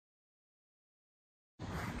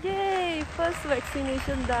Yay! First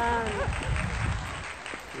vaccination done.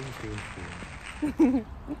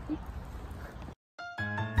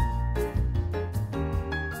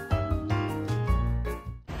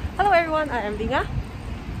 Hello everyone, I am Linga.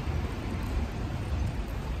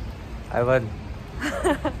 Ivan.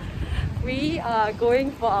 We are going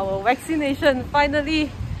for our vaccination. Finally,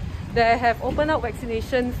 they have opened up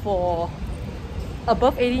vaccination for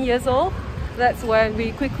above 18 years old. That's when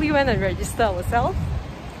we quickly went and registered ourselves.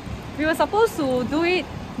 We were supposed to do it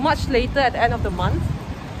much later at the end of the month,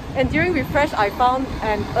 and during refresh I found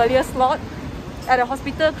an earlier slot at a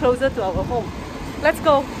hospital closer to our home. Let's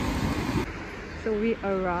go! So we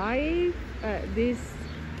arrived at this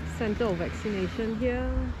center of vaccination here.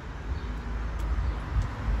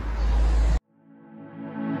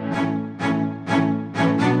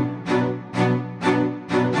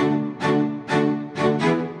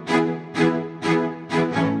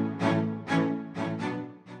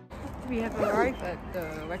 We have arrived at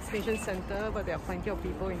the vaccination center, but there are plenty of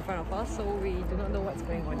people in front of us, so we do not know what's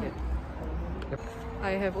going on yet. Yep.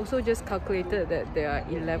 I have also just calculated that there are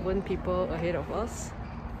 11 people ahead of us,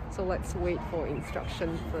 so let's wait for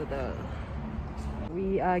instruction further.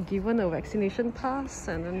 We are given a vaccination pass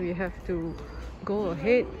and then we have to go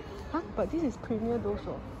ahead. Huh? But this is premier dose.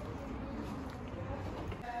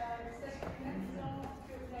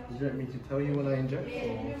 Would you like me to tell you when I inject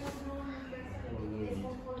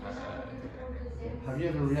have you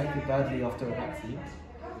ever reacted badly after a vaccine?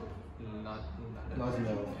 Not No.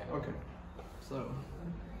 Okay. So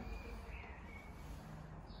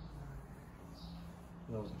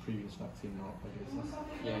that was the previous vaccine, not I guess.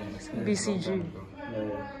 Yeah. BCG.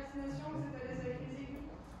 Yeah.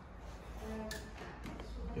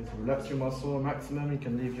 You can relax your muscle maximum, you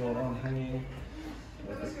can leave your arm hanging.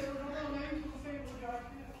 Perfect.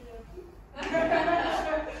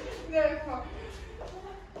 D'accord.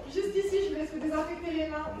 Juste ici, je vous laisse vous désinfecter les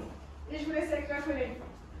mains et je vous laisse avec ma collègue.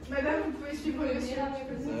 Madame, vous pouvez suivre le monsieur.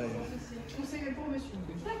 Je conseille pour monsieur.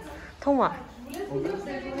 D'accord. 通話 Je vous laisse vous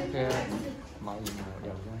dire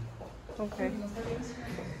Ok.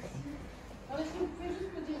 Alors, est-ce que vous pouvez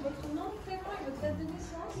juste me dire votre nom, prénom et votre date de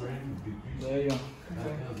naissance? There you go.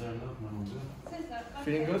 C'est ça.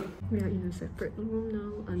 Feeling good? We are in a separate room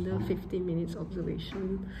now under 15 minutes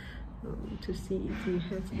observation to see if we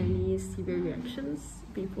have any severe reactions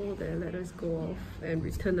before they let us go off and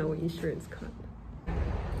return our insurance card.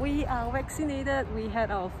 We are vaccinated. We had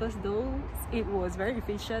our first dose. It was very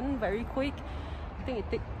efficient, very quick. I think it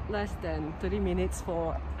took less than 30 minutes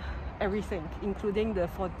for everything, including the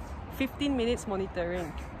 15 minutes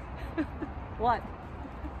monitoring. What?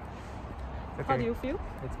 Okay. How do you feel?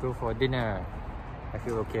 Let's go for dinner. I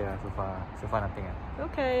feel okay so far nothing.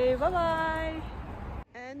 Okay, bye bye.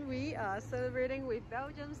 And we are celebrating with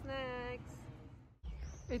Belgium snacks.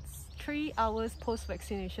 It's 3 hours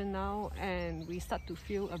post-vaccination now, and we start to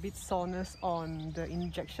feel a bit soreness on the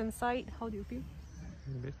injection site. How do you feel?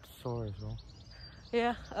 A bit sore as well.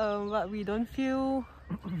 Yeah, but we don't feel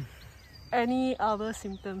any other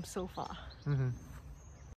symptoms so far.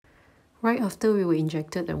 Right after we were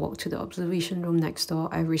injected and walked to the observation room next door,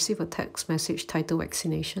 I received a text message titled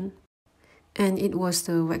vaccination. And it was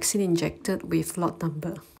the vaccine injected with lot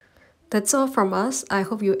number. That's all from us. I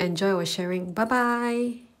hope you enjoy our sharing. Bye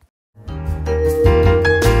bye!